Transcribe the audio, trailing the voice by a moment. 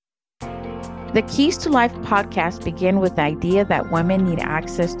The Keys to Life podcast begin with the idea that women need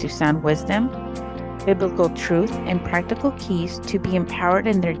access to sound wisdom, biblical truth, and practical keys to be empowered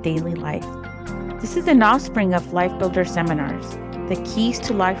in their daily life. This is an offspring of Life Builder seminars. The Keys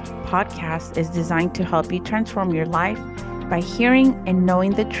to Life podcast is designed to help you transform your life by hearing and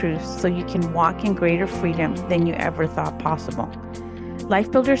knowing the truth so you can walk in greater freedom than you ever thought possible.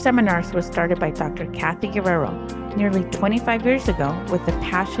 Life Builder Seminars was started by Dr. Kathy Guerrero nearly 25 years ago with a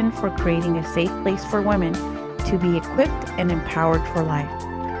passion for creating a safe place for women to be equipped and empowered for life.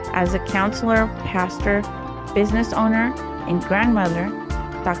 As a counselor, pastor, business owner, and grandmother,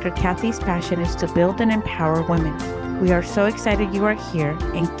 Dr. Kathy's passion is to build and empower women. We are so excited you are here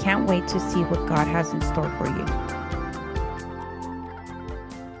and can't wait to see what God has in store for you.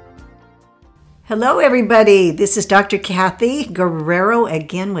 Hello, everybody. This is Dr. Kathy Guerrero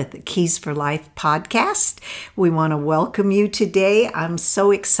again with the Keys for Life podcast. We want to welcome you today. I'm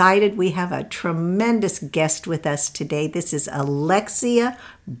so excited. We have a tremendous guest with us today. This is Alexia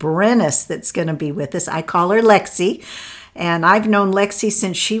Brenes that's going to be with us. I call her Lexi. And I've known Lexi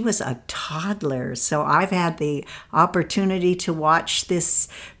since she was a toddler. So I've had the opportunity to watch this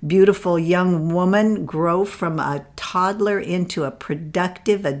beautiful young woman grow from a toddler into a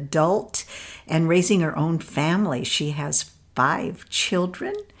productive adult and raising her own family. She has 5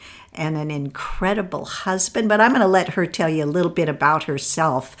 children and an incredible husband. But I'm going to let her tell you a little bit about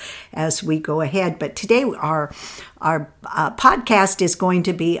herself as we go ahead. But today our podcast is going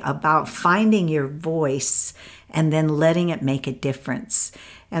to be about finding your voice and then letting it make a difference.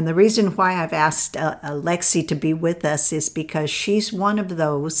 And the reason why I've asked Alexi to be with us is because she's one of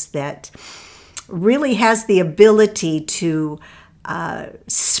those that really has the ability to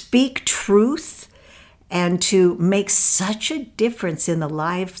speak truth and to make such a difference in the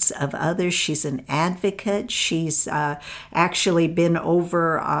lives of others. She's an advocate. She's actually been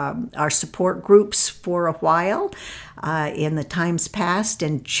over our support groups for a while in the times past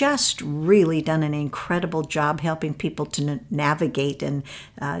and just really done an incredible job helping people to navigate and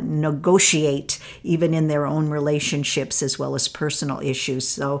negotiate even in their own relationships as well as personal issues.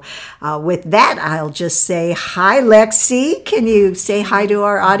 So with that, I'll just say hi, Lexi. Can you say hi to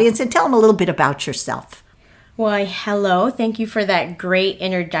our audience and tell them a little bit about yourself? Well, hello. Thank you for that great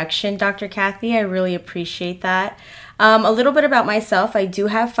introduction, Dr. Kathy. I really appreciate that. A little bit about myself. I do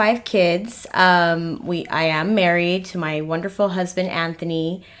have 5 kids. I am married to my wonderful husband,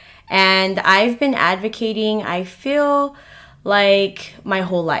 Anthony, and I've been advocating, I feel like my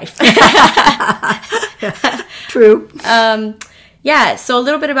whole life. True. Yeah, so a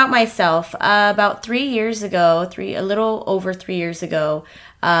little bit about myself. About 3 years ago, a little over 3 years ago,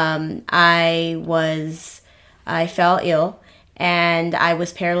 I fell ill and I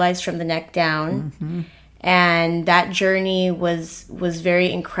was paralyzed from the neck down. Mm-hmm. And that journey was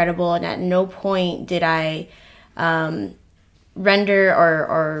very incredible. And at no point did I render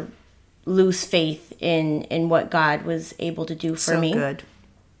or lose faith in what God was able to do for me. So good.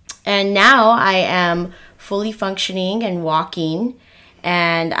 And now I am fully functioning and walking.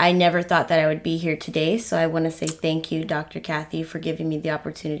 And I never thought that I would be here today. So I want to say thank you, Dr. Kathy, for giving me the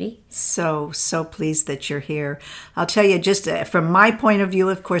opportunity. So pleased that you're here. I'll tell you, just from my point of view,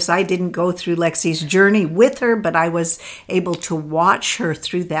 of course, I didn't go through Lexi's journey with her, but I was able to watch her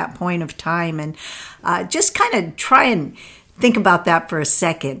through that point of time and just kind of try and think about that for a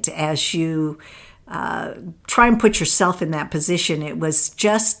second as you try and put yourself in that position. It was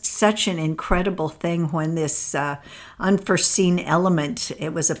just such an incredible thing when this unforeseen element,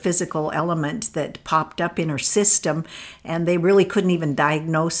 it was a physical element that popped up in her system, and they really couldn't even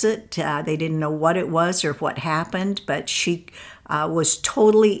diagnose it. They didn't know what it was or what happened, but she was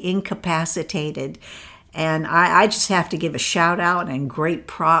totally incapacitated. And I just have to give a shout out and great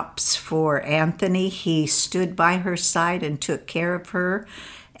props for Anthony. He stood by her side and took care of her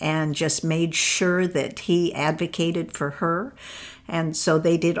and just made sure that he advocated for her. And so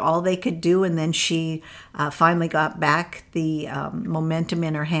they did all they could do, and then she finally got back the momentum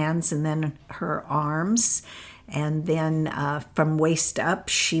in her hands and then her arms. And then from waist up,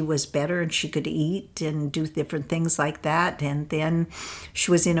 she was better and she could eat and do different things like that. And then she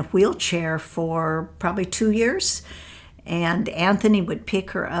was in a wheelchair for probably 2 years. And Anthony would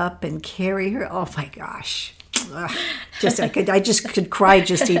pick her up and carry her. Oh my gosh. I just could cry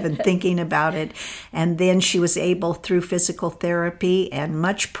just even thinking about it. And then she was able, through physical therapy and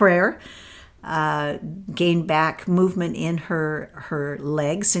much prayer, gain back movement in her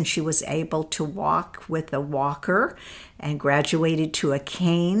legs, and she was able to walk with a walker and graduated to a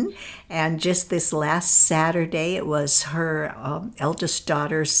cane. And just this last Saturday, it was her eldest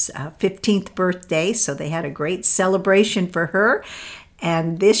daughter's 15th birthday, so they had a great celebration for her.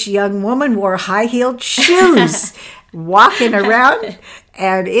 and this young woman wore high-heeled shoes walking around,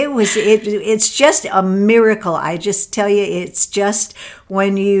 and it's just a miracle. I just tell you, it's just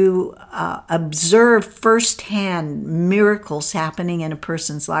when you observe firsthand miracles happening in a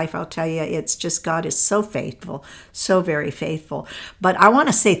person's life, I'll tell you, it's just, God is so faithful, so very faithful. But I want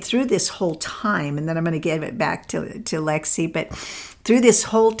to say, through this whole time, and then I'm going to give it back to Lexi, but through this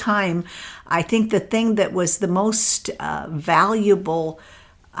whole time, I think the thing that was the most valuable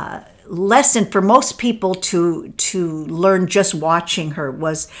lesson for most people to learn just watching her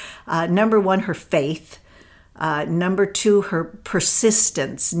was, number one, her faith. Number two, her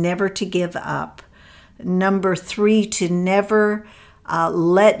persistence, never to give up. Number three, to never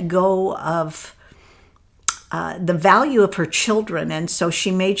let go of the value of her children. And so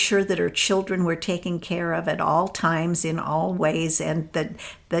she made sure that her children were taken care of at all times, in all ways. And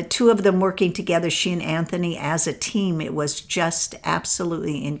the two of them working together, she and Anthony, as a team, it was just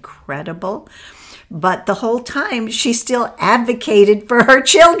absolutely incredible. But the whole time, she still advocated for her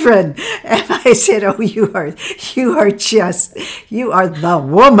children. And I said, oh, you are the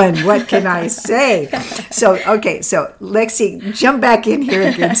woman. What can I say? So Lexi, jump back in here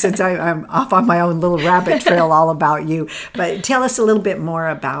again, since I'm off on my own little rabbit trail all about you. But tell us a little bit more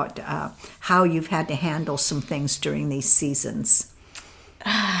about how you've had to handle some things during these seasons.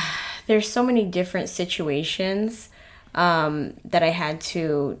 There's so many different situations that I had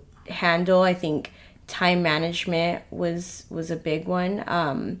to handle. I think time management was a big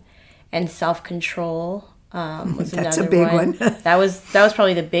one, and self-control was That's another a big one. that was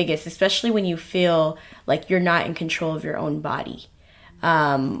probably the biggest, especially when you feel like you're not in control of your own body,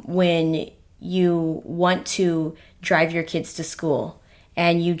 when you want to drive your kids to school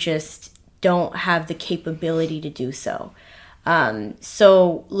and you just don't have the capability to do so.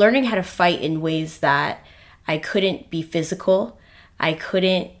 So learning how to fight in ways that I couldn't be physical. I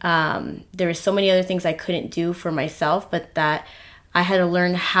couldn't, there were so many other things I couldn't do for myself, but that I had to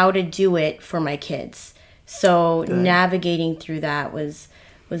learn how to do it for my kids. So Good. Navigating through that was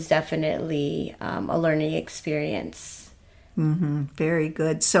definitely a learning experience. Mm-hmm. Very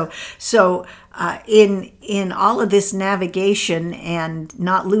good. So in all of this navigation and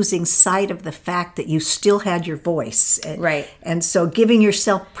not losing sight of the fact that you still had your voice, right? And so giving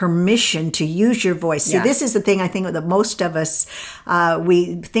yourself permission to use your voice. See, yeah. This is the thing I think that most of us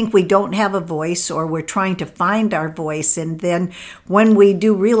we think we don't have a voice, or we're trying to find our voice, and then when we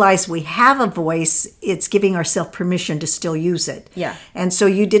do realize we have a voice, it's giving ourselves permission to still use it. Yeah. And so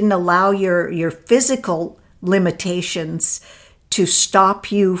you didn't allow your physical limitations to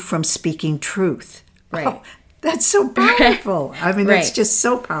stop you from speaking truth. Right. Oh, that's so powerful. I mean, right. That's just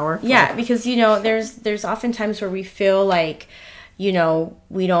so powerful. Yeah, because there's often times where we feel like, we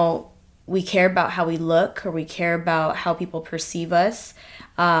care about how we look, or we care about how people perceive us.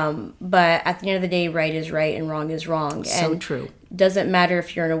 But at the end of the day, right is right and wrong is wrong. So and true. Doesn't matter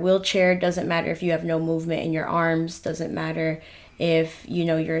if you're in a wheelchair, doesn't matter if you have no movement in your arms, doesn't matter if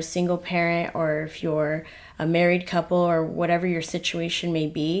you're a single parent, or if you're a married couple, or whatever your situation may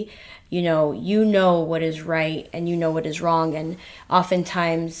be. You know what is right and you know what is wrong. And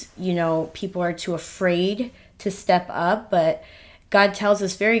oftentimes, people are too afraid to step up, but God tells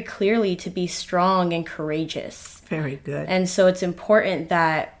us very clearly to be strong and courageous. Very good. And so it's important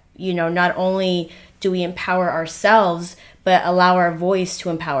that, not only do we empower ourselves, but allow our voice to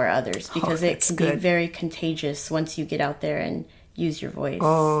empower others, because it can be very contagious once you get out there and use your voice.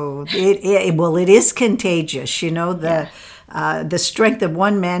 Oh, it is contagious. The strength of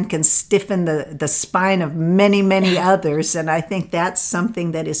one man can stiffen the spine of many, many others. And I think that's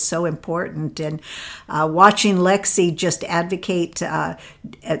something that is so important. And watching Lexi just advocate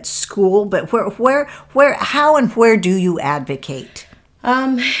at school, but how and where do you advocate?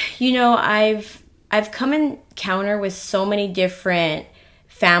 I've come encounter with so many different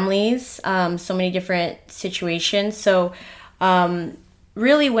families, so many different situations. So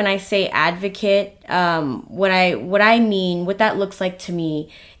really, when I say advocate, what that looks like to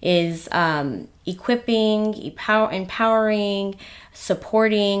me is equipping, empowering,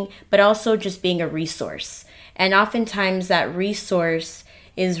 supporting, but also just being a resource. And oftentimes that resource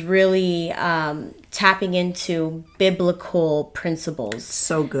is really tapping into biblical principles.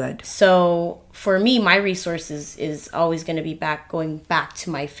 So good. So for me, my resource is always going to be going back to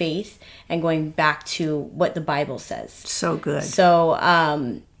my faith and going back to what the Bible says. So good. So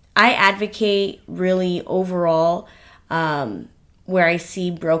I advocate really overall where I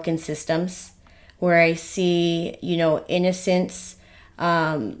see broken systems, where I see, innocence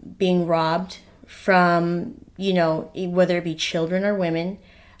being robbed from, whether it be children or women,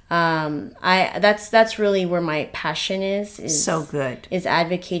 That's really where my passion is So good. Is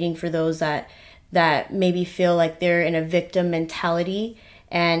advocating for those that maybe feel like they're in a victim mentality,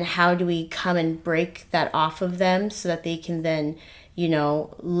 and how do we come and break that off of them so that they can then,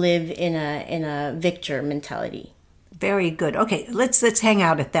 live in a victor mentality. Very good. Okay, let's hang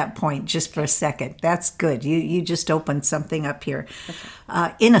out at that point just for a second. That's good. You just opened something up here.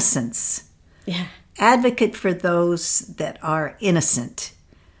 Okay. Innocence. Yeah. Advocate for those that are innocent,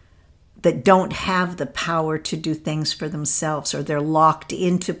 that don't have the power to do things for themselves, or they're locked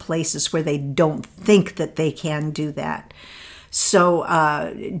into places where they don't think that they can do that. So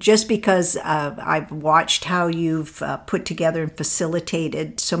just because I've watched how you've put together and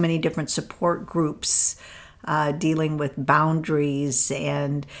facilitated so many different support groups dealing with boundaries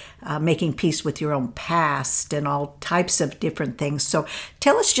and making peace with your own past and all types of different things. So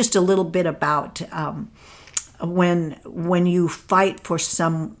tell us just a little bit about when you fight for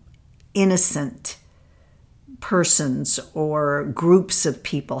some innocent persons or groups of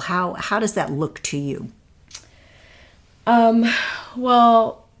people, how does that look to you?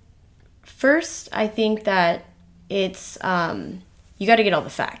 Well, first, I think that it's, you got to get all the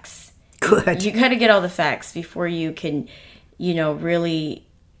facts. Good. You got to get all the facts before you can, really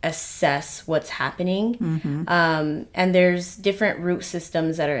assess what's happening. Mm-hmm. And there's different root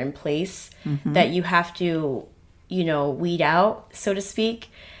systems that are in place that you have to, weed out, so to speak.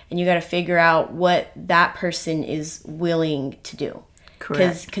 And you got to figure out what that person is willing to do.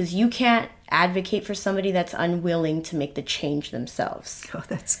 Correct. Because you can't advocate for somebody that's unwilling to make the change themselves. Oh,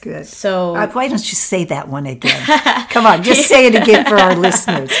 that's good. So why don't you say that one again? Come on, just say it again for our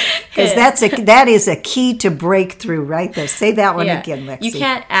listeners, because that is a key to breakthrough right there. Say that one again, Lexi. You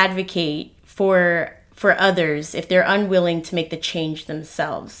can't advocate for others if they're unwilling to make the change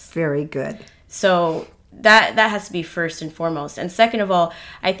themselves. Very good. So that has to be first and foremost. And second of all,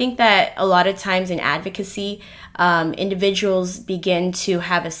 I think that a lot of times in advocacy, individuals begin to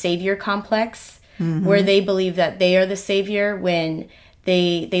have a savior complex where they believe that they are the savior when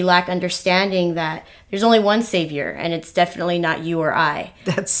they lack understanding that there's only one savior, and it's definitely not you or I.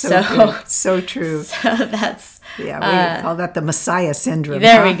 That's so good. So true. So that's... Yeah, we call that the Messiah syndrome.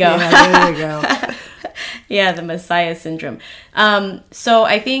 There we go. Yeah, there we go. Yeah, the Messiah syndrome. So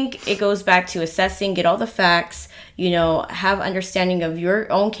I think it goes back to assessing, get all the facts, have understanding of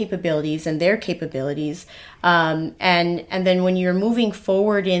your own capabilities and their capabilities. And then when you're moving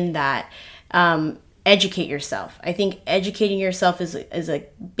forward in that, educate yourself. I think educating yourself is a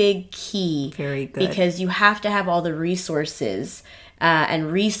big key. Very good. Because you have to have all the resources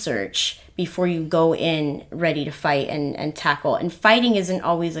and research before you go in ready to fight and tackle. And fighting isn't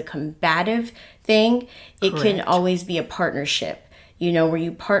always a combative thing. It Correct. can always be a partnership, where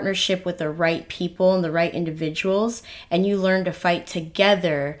you partnership with the right people and the right individuals, and you learn to fight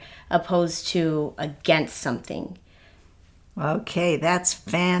together opposed to against something. Okay, that's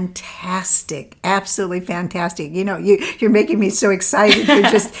fantastic. Absolutely fantastic. You're making me so excited for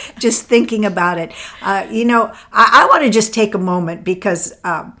just thinking about it. I want to just take a moment because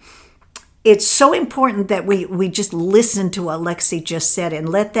it's so important that we just listen to what Lexi just said and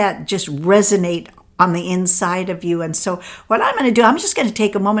let that just resonate on the inside of you. And so what I'm going to do, I'm just going to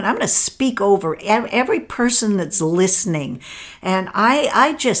take a moment. I'm going to speak over every person that's listening. And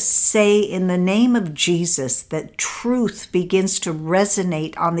I just say in the name of Jesus that truth begins to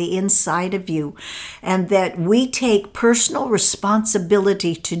resonate on the inside of you, and that we take personal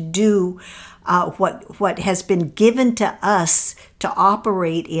responsibility to do what has been given to us to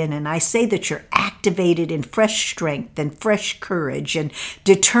operate in. And I say that you're activated in fresh strength and fresh courage and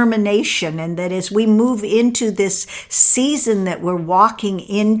determination, and that as we move into this season that we're walking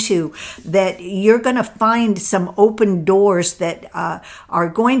into, that you're going to find some open doors that are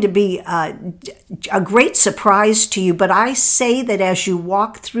going to be a great surprise to you. But I say that as you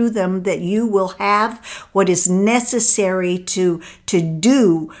walk through them, that you will have what is necessary to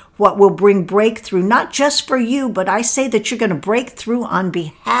do what will bring breakthrough, not just for you, but I say that you're going to break through on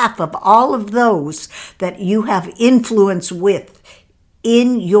behalf of all of those that you have influence with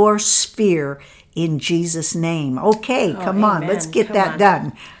in your sphere, in Jesus' name. Okay, come on, let's get that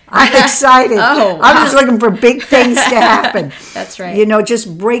done. I'm excited. Oh, wow. I'm just looking for big things to happen. That's right.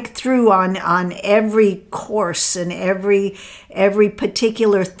 Just break through on every course and every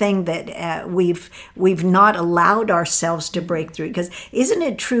particular thing that we've not allowed ourselves to break through. Because isn't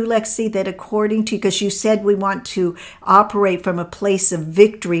it true, Lexi, that according to, because you said we want to operate from a place of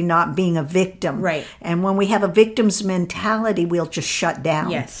victory, not being a victim. Right. And when we have a victim's mentality, we'll just shut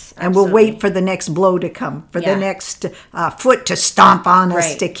down. Yes, and we'll wait for the next blow to come, for the next foot to stomp on us,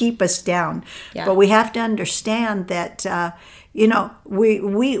 Right. to keep us down. Yeah. But we have to understand that You know,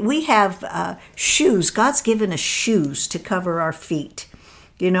 we have shoes. God's given us shoes to cover our feet.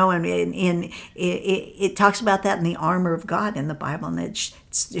 You know, and it talks about that in the armor of God in the Bible, and it's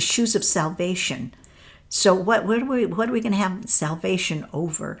the shoes of salvation. So what are we going to have salvation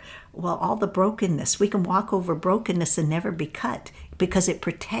over? Well, all the brokenness. We can walk over brokenness and never be cut because it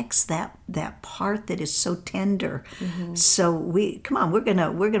protects that part that is so tender. Mm-hmm. So we're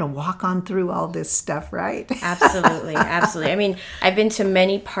gonna walk on through all this stuff, right? Absolutely. I mean, I've been to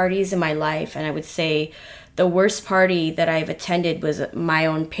many parties in my life, and I would say the worst party that I've attended was my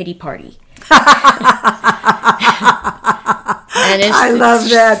own pity party. And I love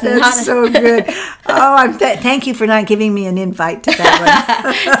that. That's so good. Oh, thank you for not giving me an invite to that one.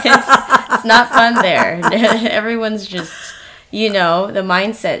 It's not fun there. Everyone's just, the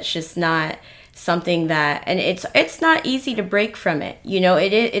mindset's just not something that, and it's not easy to break from it.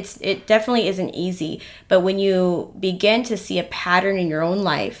 It definitely isn't easy. But when you begin to see a pattern in your own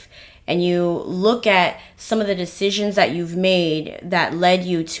life, and you look at some of the decisions that you've made that led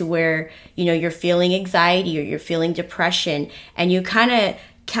you to where, you're feeling anxiety or you're feeling depression, and you kind of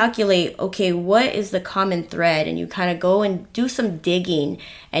calculate, okay, what is the common thread? And you kind of go and do some digging,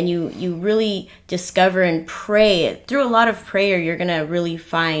 and you really discover and pray. Through a lot of prayer, you're going to really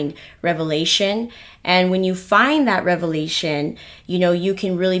find revelation. And when you find that revelation, you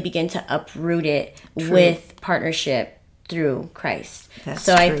can really begin to uproot it with partnership through Christ. That's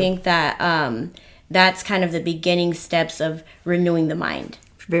so true. I think that that's kind of the beginning steps of renewing the mind.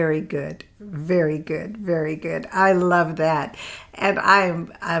 Very good. Very good. Very good. I love that. And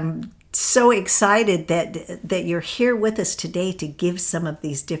I'm so excited that you're here with us today to give some of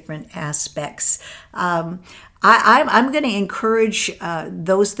these different aspects. I'm going to encourage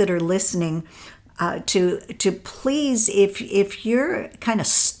those that are listening to please, if you're kind of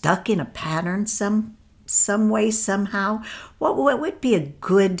stuck in a pattern some way, somehow, what would be a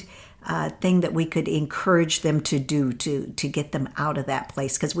good thing that we could encourage them to do to get them out of that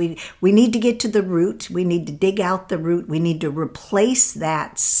place? Because we need to get to the root. We need to dig out the root. We need to replace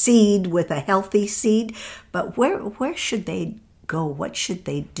that seed with a healthy seed. But where should they go? What should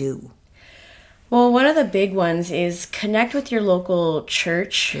they do? Well, one of the big ones is connect with your local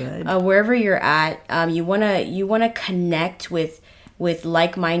church. Wherever you're at. You wanna connect with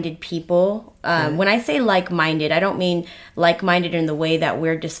like-minded people. When I say like-minded, I don't mean like-minded in the way that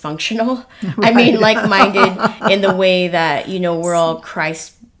we're dysfunctional. Right. I mean like-minded in the way that, we're all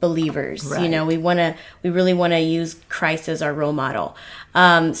Christ believers. Right. We really want to use Christ as our role model.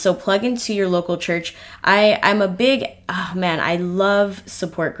 So plug into your local church. I'm a big, I love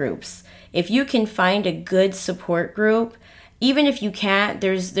support groups. If you can find a good support group, even if you can't,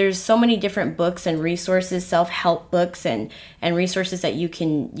 there's so many different books and resources, self-help books and resources that you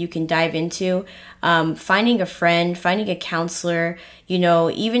can dive into. Finding a friend, finding a counselor,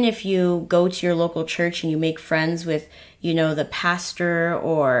 even if you go to your local church and you make friends with, the pastor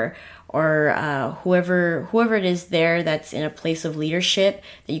or whoever it is there that's in a place of leadership,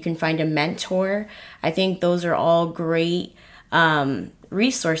 that you can find a mentor. I think those are all great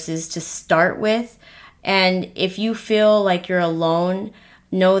resources to start with. And if you feel like you're alone,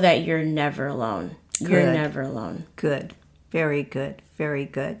 know that you're never alone. Good. You're never alone. Good. Very good. Very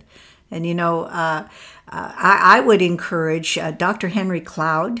good. And, I would encourage Dr. Henry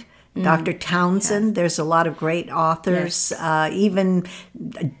Cloud, Dr. Townsend. Yes. There's a lot of great authors. Yes. Even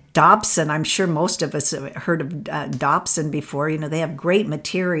Dobson. I'm sure most of us have heard of Dobson before. They have great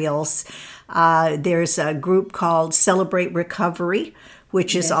materials. There's a group called Celebrate Recovery,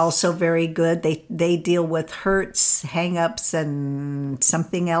 which is also very good. They deal with hurts, hang-ups, and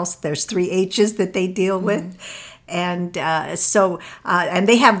something else. There's 3 H's that they deal with. And and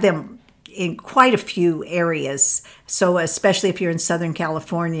they have them in quite a few areas. So especially if you're in Southern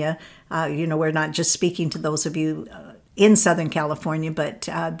California, we're not just speaking to those of you in Southern California, but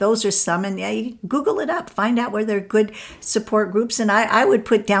those are some. And you Google it up, find out where there are good support groups. And I would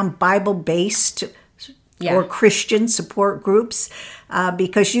put down Bible-based or Christian support groups,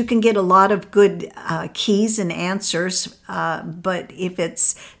 because you can get a lot of good keys and answers. But if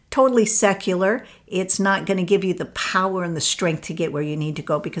it's totally secular, it's not going to give you the power and the strength to get where you need to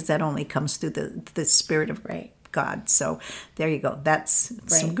go, because that only comes through the Spirit of God. So there you go. That's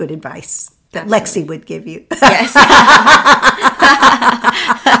some good advice that Lexi would give you. Yes.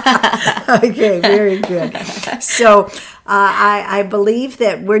 Okay, very good. So I believe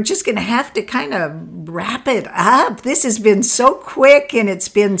that we're just going to have to kind of wrap it up. This has been so quick, and it's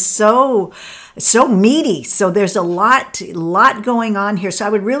been so so meaty. So there's a lot going on here. So I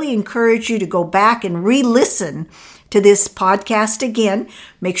would really encourage you to go back and re-listen to this podcast again.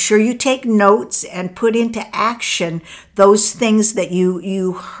 Make sure you take notes and put into action those things that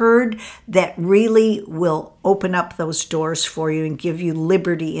you heard that really will open up those doors for you and give you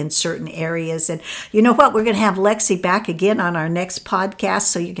liberty in certain areas. And you know what? We're going to have Lexi back again on our next podcast,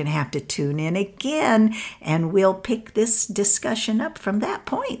 so you're going to have to tune in again, and we'll pick this discussion up from that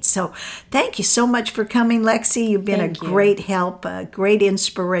point. So thank you so much for coming, Lexi. You've been a great help, a great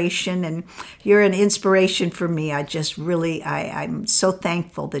inspiration, and you're an inspiration for me. I'm so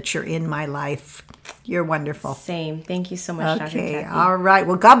thankful that you're in my life. You're wonderful. Same. Thank you so much, Dr. Okay, Kathy. all right.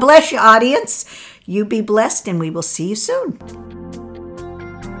 Well, God bless you, audience. You be blessed, and we will see you soon.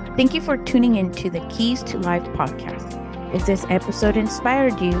 Thank you for tuning in to the Keys to Life podcast. If this episode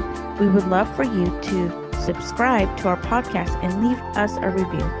inspired you, we would love for you to subscribe to our podcast and leave us a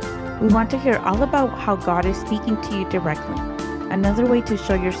review. We want to hear all about how God is speaking to you directly. Another way to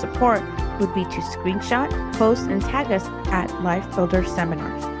show your support would be to screenshot, post, and tag us at Life Builder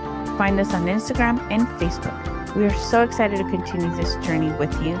Seminars. Find us on Instagram and Facebook. We are so excited to continue this journey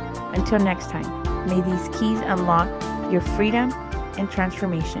with you. Until next time, may these keys unlock your freedom and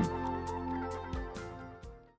transformation.